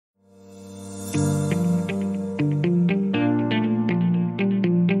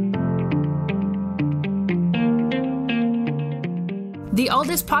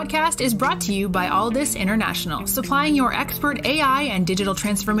Alldus podcast is brought to you by Alldus International, supplying your expert AI and digital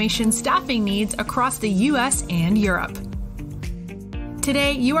transformation staffing needs across the US and Europe.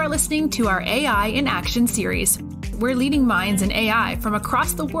 Today, you are listening to our AI in Action series, where leading minds in AI from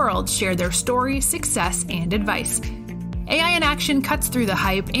across the world share their story, success, and advice. AI in Action cuts through the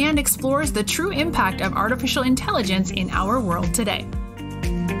hype and explores the true impact of artificial intelligence in our world today.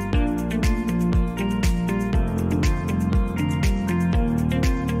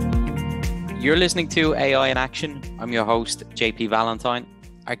 You're listening to AI in Action. I'm your host, JP Valentine.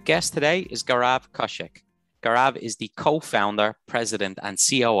 Our guest today is Gaurav Kaushik. Gaurav is the co-founder, president, and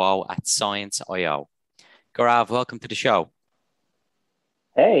COO at ScienceIO. Gaurav, welcome to the show.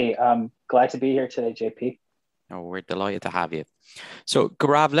 Hey, glad to be here today, JP. Oh, we're delighted to have you. So,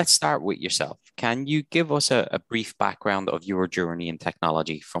 Gaurav, let's start with yourself. Can you give us a brief background of your journey in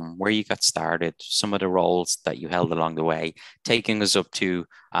technology, from where you got started, some of the roles that you held along the way, taking us up to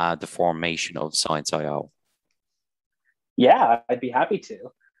the formation of ScienceIO? Yeah, I'd be happy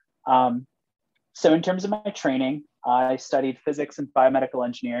to. So in terms of my training, I studied physics and biomedical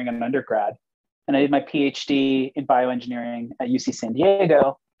engineering in undergrad, and I did my PhD in bioengineering at UC San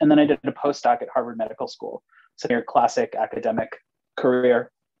Diego, and then I did a postdoc at Harvard Medical School. So your classic academic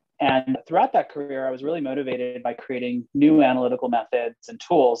career. And throughout that career, I was really motivated by creating new analytical methods and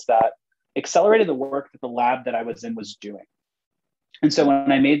tools that accelerated the work that the lab that I was in was doing. And so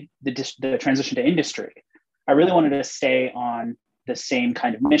when I made the transition to industry, I really wanted to stay on the same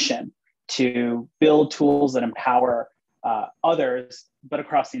kind of mission to build tools that empower others, but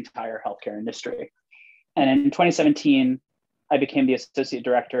across the entire healthcare industry. And in 2017, I became the associate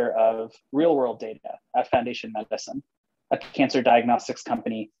director of real-world data at Foundation Medicine, a cancer diagnostics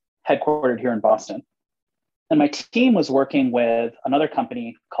company headquartered here in Boston. And my team was working with another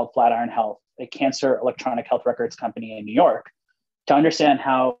company called Flatiron Health, a cancer electronic health records company in New York, to understand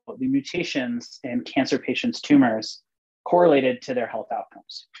how the mutations in cancer patients' tumors correlated to their health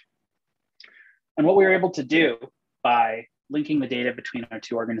outcomes. And what we were able to do by linking the data between our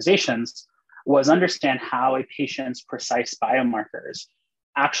two organizations was understand how a patient's precise biomarkers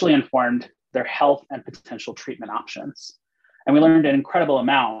actually informed their health and potential treatment options. And we learned an incredible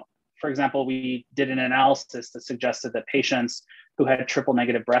amount. For example, we did an analysis that suggested that patients who had triple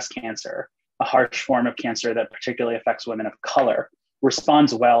negative breast cancer, a harsh form of cancer that particularly affects women of color,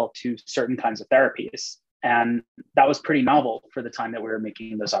 responds well to certain kinds of therapies. And that was pretty novel for the time that we were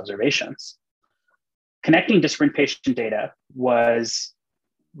making those observations. Connecting disparate patient data was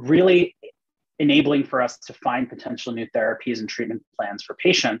really enabling for us to find potential new therapies and treatment plans for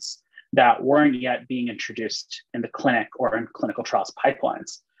patients that weren't yet being introduced in the clinic or in clinical trials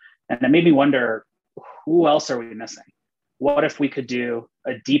pipelines. And it made me wonder, who else are we missing? What if we could do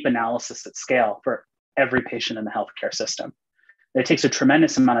a deep analysis at scale for every patient in the healthcare system? It takes a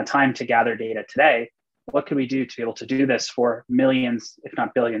tremendous amount of time to gather data today. What could we do to be able to do this for millions, if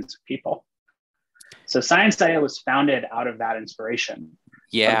not billions of people? So ScienceIO was founded out of that inspiration.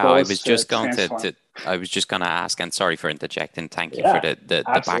 Yeah, I was just going to ask, and sorry for interjecting. Thank you for the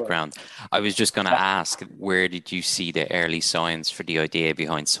background. I was just going to ask, where did you see the early science for the idea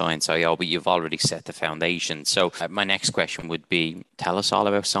behind ScienceIO? But you've already set the foundation. So my next question would be, tell us all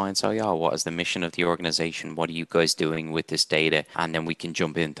about ScienceIO. What is the mission of the organization? What are you guys doing with this data? And then we can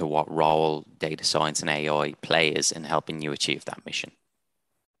jump into what role data science and AI plays in helping you achieve that mission.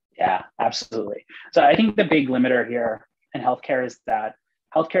 Yeah, absolutely. So I think the big limiter here in healthcare is that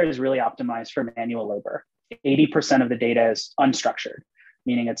healthcare is really optimized for manual labor. 80% of the data is unstructured,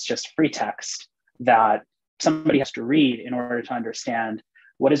 meaning it's just free text that somebody has to read in order to understand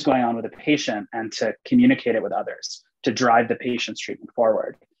what is going on with a patient and to communicate it with others, to drive the patient's treatment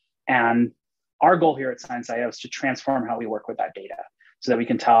forward. And our goal here at ScienceIO is to transform how we work with that data so that we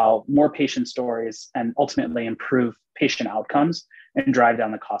can tell more patient stories and ultimately improve patient outcomes and drive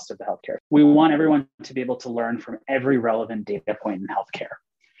down the cost of the healthcare. We want everyone to be able to learn from every relevant data point in healthcare.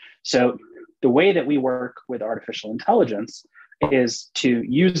 So the way that we work with artificial intelligence is to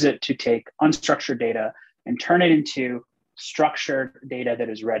use it to take unstructured data and turn it into structured data that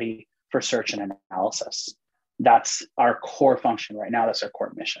is ready for search and analysis. That's our core function right now. That's our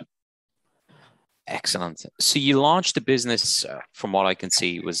core mission. Excellent. So you launched the business, from what I can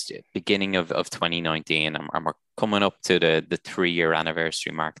see, was the beginning of 2019, and we're coming up to the 3-year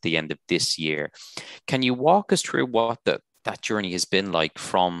anniversary mark at the end of this year. Can you walk us through what that journey has been like,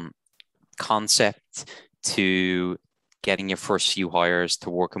 from concept to getting your first few hires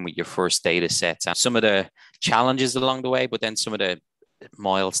to working with your first data sets, and some of the challenges along the way, but then some of the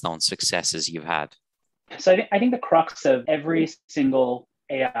milestone successes you've had? So I think the crux of every single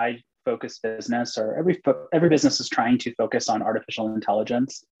AI focused business, or every business is trying to focus on artificial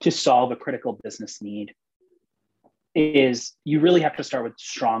intelligence to solve a critical business need, is you really have to start with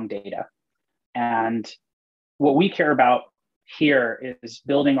strong data. And what we care about here is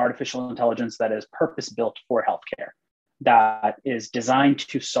building artificial intelligence that is purpose-built for healthcare, that is designed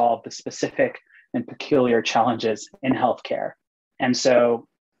to solve the specific and peculiar challenges in healthcare. And so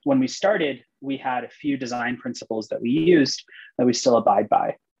when we started, we had a few design principles that we used that we still abide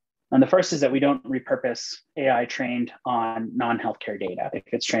by. And the first is that we don't repurpose AI trained on non-healthcare data. If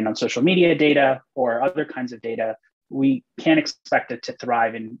it's trained on social media data or other kinds of data, we can't expect it to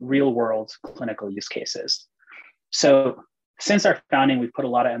thrive in real world clinical use cases. So since our founding, we've put a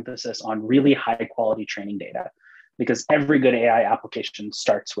lot of emphasis on really high quality training data, because every good AI application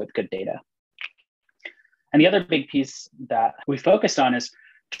starts with good data. And the other big piece that we focused on is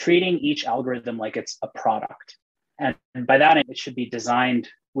treating each algorithm like it's a product. And by that, it should be designed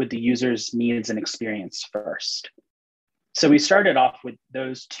with the user's needs and experience first. So we started off with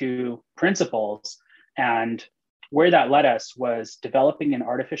those two principles, and where that led us was developing an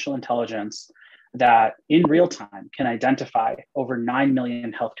artificial intelligence that in real time can identify over 9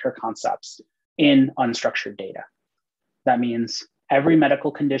 million healthcare concepts in unstructured data. That means every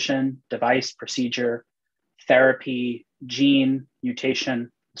medical condition, device, procedure, therapy, gene,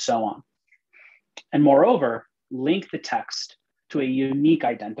 mutation, so on. And moreover, link the text to a unique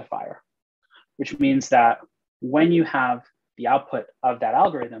identifier, which means that when you have the output of that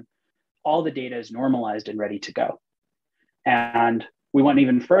algorithm, all the data is normalized and ready to go. And we went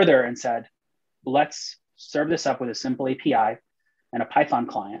even further and said, let's serve this up with a simple API and a Python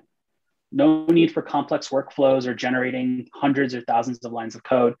client. No need for complex workflows or generating hundreds or thousands of lines of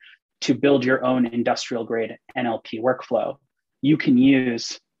code to build your own industrial grade NLP workflow. You can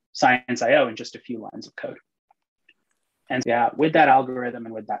use ScienceIO in just a few lines of code. And yeah, with that algorithm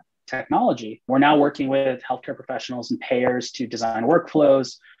and with that technology, we're now working with healthcare professionals and payers to design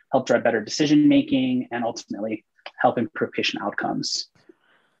workflows, help drive better decision-making, and ultimately help improve patient outcomes.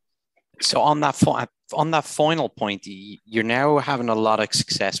 So on that final point, you're now having a lot of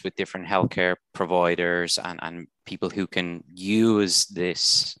success with different healthcare providers and people who can use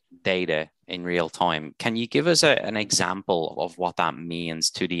this data in real time. Can you give us an example of what that means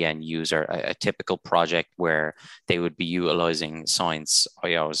to the end user, a typical project where they would be utilizing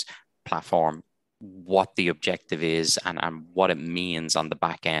ScienceIO's platform, what the objective is and what it means on the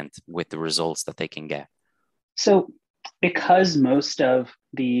back end with the results that they can get? So because most of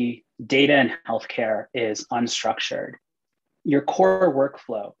the data in healthcare is unstructured, your core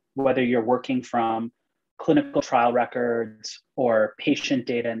workflow, whether you're working from clinical trial records or patient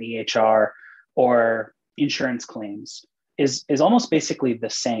data in the EHR or insurance claims, is almost basically the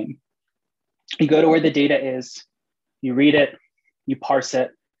same. You go to where the data is, you read it, you parse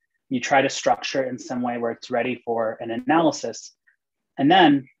it, you try to structure it in some way where it's ready for an analysis. And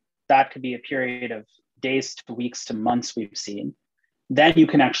then that could be a period of days to weeks to months we've seen. Then you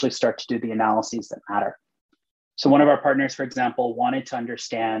can actually start to do the analyses that matter. So one of our partners, for example, wanted to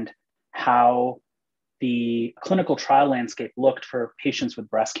understand how the clinical trial landscape looked for patients with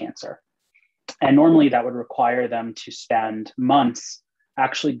breast cancer. And normally that would require them to spend months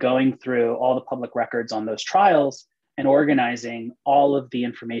actually going through all the public records on those trials and organizing all of the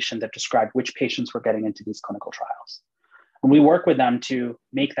information that described which patients were getting into these clinical trials. And we work with them to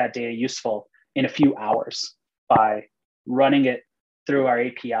make that data useful in a few hours by running it through our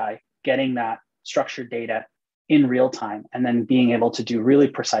API, getting that structured data in real time, and then being able to do really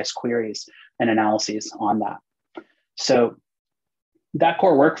precise queries and analyses on that. So that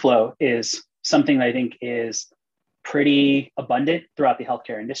core workflow is something that I think is pretty abundant throughout the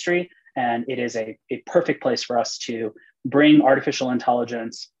healthcare industry. And it is a perfect place for us to bring artificial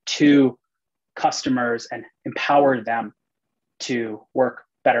intelligence to customers and empower them to work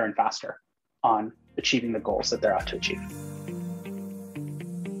better and faster on achieving the goals that they're out to achieve.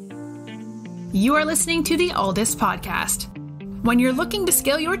 You are listening to the Alldus podcast. When you're looking to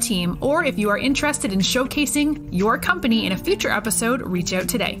scale your team, or if you are interested in showcasing your company in a future episode, reach out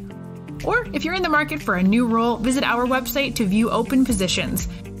today. Or if you're in the market for a new role, visit our website to view open positions,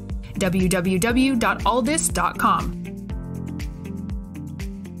 www.alldus.com.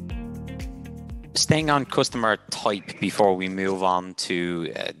 Staying on customer type before we move on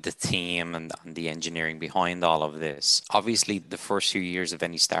to the team and the engineering behind all of this. Obviously, the first few years of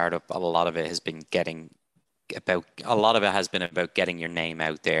any startup, a lot of it has been getting about, a lot of it has been about getting your name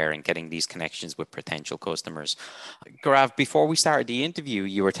out there and getting these connections with potential customers. Gaurav, before we started the interview,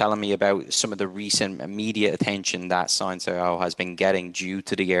 you were telling me about some of the recent media attention that ScienceIO has been getting due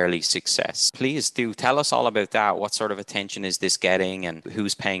to the early success. Please do tell us all about that. What sort of attention is this getting, and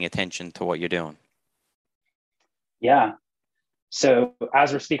who's paying attention to what you're doing? Yeah. So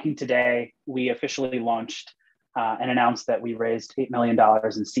as we're speaking today, we officially launched and announced that we raised $8 million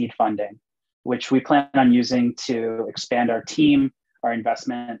in seed funding, which we plan on using to expand our team, our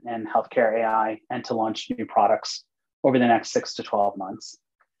investment in healthcare AI, and to launch new products over the next 6 to 12 months.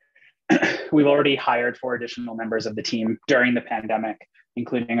 We've already hired 4 additional members of the team during the pandemic,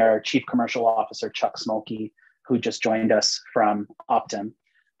 including our Chief Commercial Officer, Chuck Smolke, who just joined us from Optum.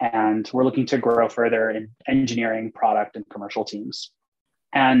 And we're looking to grow further in engineering, product, and commercial teams.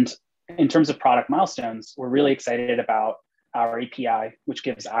 And in terms of product milestones, we're really excited about our API, which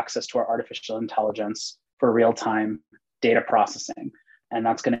gives access to our artificial intelligence for real-time data processing. And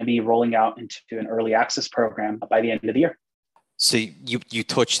that's going to be rolling out into an early access program by the end of the year. So you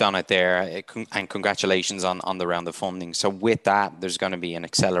touched on it there, and congratulations on the round of funding. So with that, there's going to be an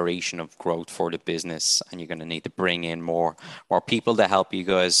acceleration of growth for the business, and you're going to need to bring in more people to help you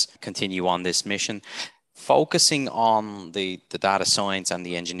guys continue on this mission. Focusing on the data science and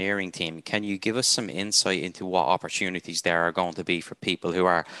the engineering team, can you give us some insight into what opportunities there are going to be for people who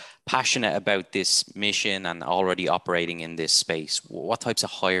are passionate about this mission and already operating in this space? What types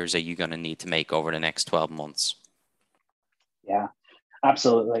of hires are you going to need to make over the next 12 months? Yeah,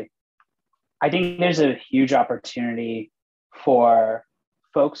 absolutely. I think there's a huge opportunity for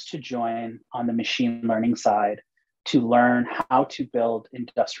folks to join on the machine learning side to learn how to build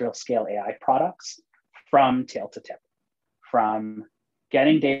industrial scale AI products from tail to tip, from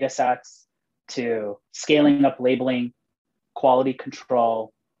getting data sets to scaling up labeling, quality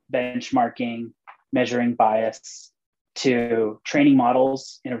control, benchmarking, measuring bias, to training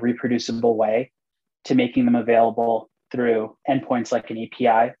models in a reproducible way, to making them available through endpoints like an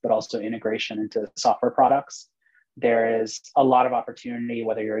API, but also integration into software products. There is a lot of opportunity,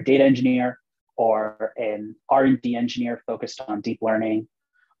 whether you're a data engineer or an R&D engineer focused on deep learning,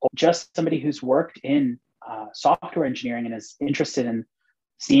 or just somebody who's worked in software engineering and is interested in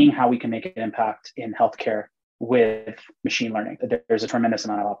seeing how we can make an impact in healthcare with machine learning. There's a tremendous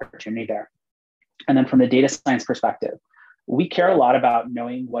amount of opportunity there. And then from the data science perspective, we care a lot about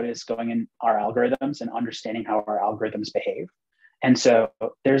knowing what is going in our algorithms and understanding how our algorithms behave. And so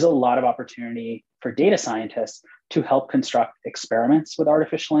there's a lot of opportunity for data scientists to help construct experiments with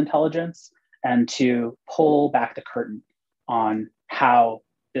artificial intelligence and to pull back the curtain on how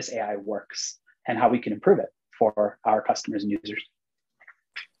this AI works and how we can improve it for our customers and users.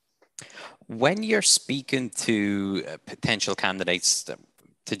 When you're speaking to potential candidates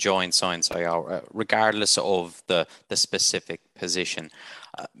to join ScienceIO, regardless of the specific position,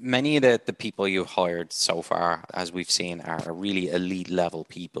 many of the people you've hired so far, as we've seen, are really elite level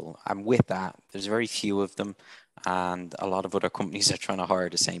people. And with that, there's very few of them, and a lot of other companies are trying to hire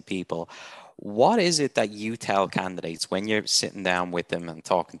the same people. What is it that you tell candidates when you're sitting down with them and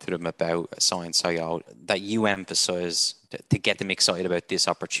talking to them about ScienceIO that you emphasize to get them excited about this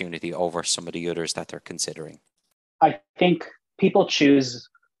opportunity over some of the others that they're considering? I think people choose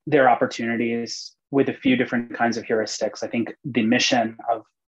their opportunities with a few different kinds of heuristics. I think the mission of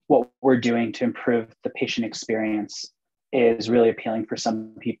what we're doing to improve the patient experience is really appealing for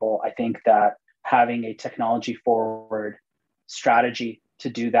some people. I think that having a technology forward strategy to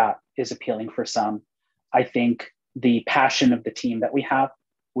do that is appealing for some. I think the passion of the team that we have,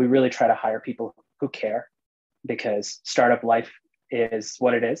 we really try to hire people who care, because startup life is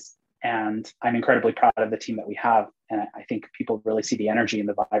what it is. And I'm incredibly proud of the team that we have. And I think people really see the energy and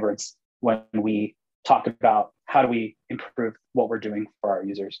the vibrance when we talk about how do we improve what we're doing for our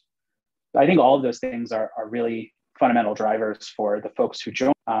users. I think all of those things are really fundamental drivers for the folks who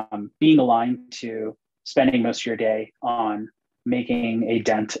join. Being aligned to spending most of your day on making a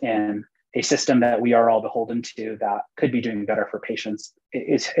dent in a system that we are all beholden to that could be doing better for patients,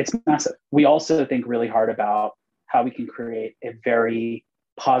 it's massive. We also think really hard about how we can create a very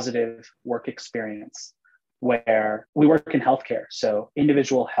positive work experience where we work in healthcare. So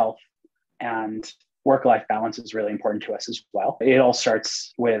individual health and work-life balance is really important to us as well. It all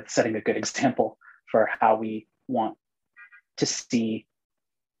starts with setting a good example for how we want to see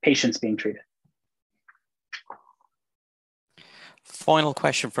patients being treated. Final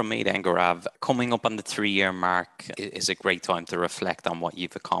question from me then, Gaurav. Coming up on the 3-year mark is a great time to reflect on what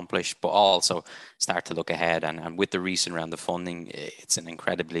you've accomplished, but also start to look ahead. And with the recent round of funding, it's an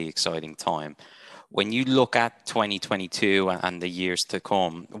incredibly exciting time. When you look at 2022 and the years to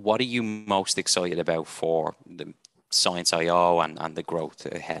come, what are you most excited about for the ScienceIO and the growth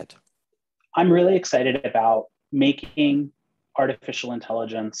ahead? I'm really excited about making artificial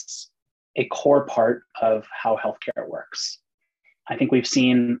intelligence a core part of how healthcare works. I think we've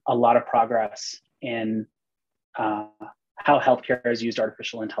seen a lot of progress in how healthcare has used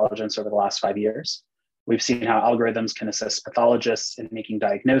artificial intelligence over the last 5 years. We've seen how algorithms can assist pathologists in making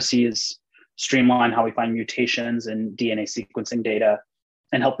diagnoses, streamline how we find mutations in DNA sequencing data,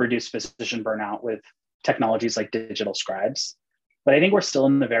 and help reduce physician burnout with technologies like digital scribes. But I think we're still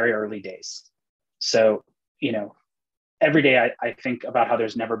in the very early days. So, every day I think about how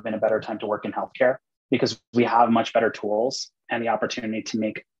there's never been a better time to work in healthcare because we have much better tools and the opportunity to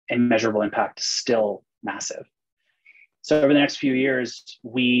make a measurable impact is still massive. So over the next few years,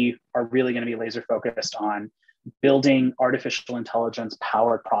 we are really going to be laser focused on building artificial intelligence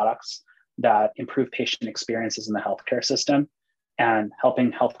powered products that improve patient experiences in the healthcare system and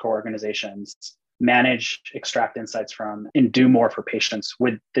helping healthcare organizations manage, extract insights from, and do more for patients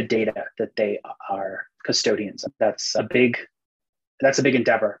with the data that they are custodians. That's a big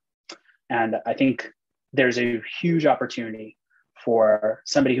endeavor. And I think there's a huge opportunity for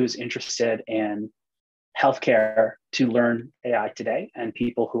somebody who's interested in healthcare to learn AI today, and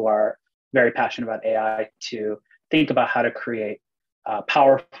people who are very passionate about AI to think about how to create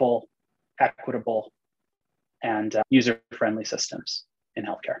powerful, equitable, and user-friendly systems in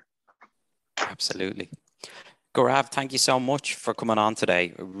healthcare. Absolutely. Gaurav, thank you so much for coming on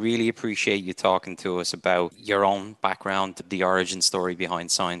today. I really appreciate you talking to us about your own background, the origin story behind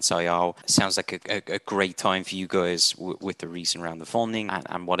ScienceIO. It sounds like a great time for you guys with the recent round of funding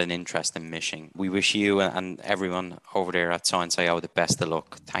and what an interesting mission. We wish you and everyone over there at ScienceIO the best of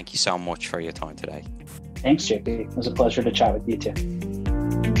luck. Thank you so much for your time today. Thanks, JP. It was a pleasure to chat with you too.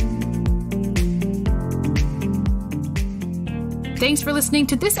 Thanks for listening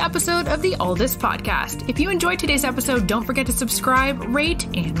to this episode of the Alldus Podcast. If you enjoyed today's episode, don't forget to subscribe, rate,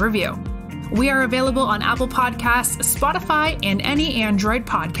 and review. We are available on Apple Podcasts, Spotify, and any Android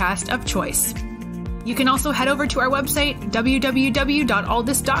podcast of choice. You can also head over to our website,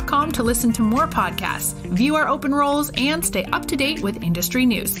 www.alldus.com, to listen to more podcasts, view our open roles, and stay up to date with industry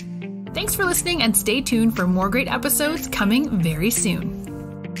news. Thanks for listening, and stay tuned for more great episodes coming very soon.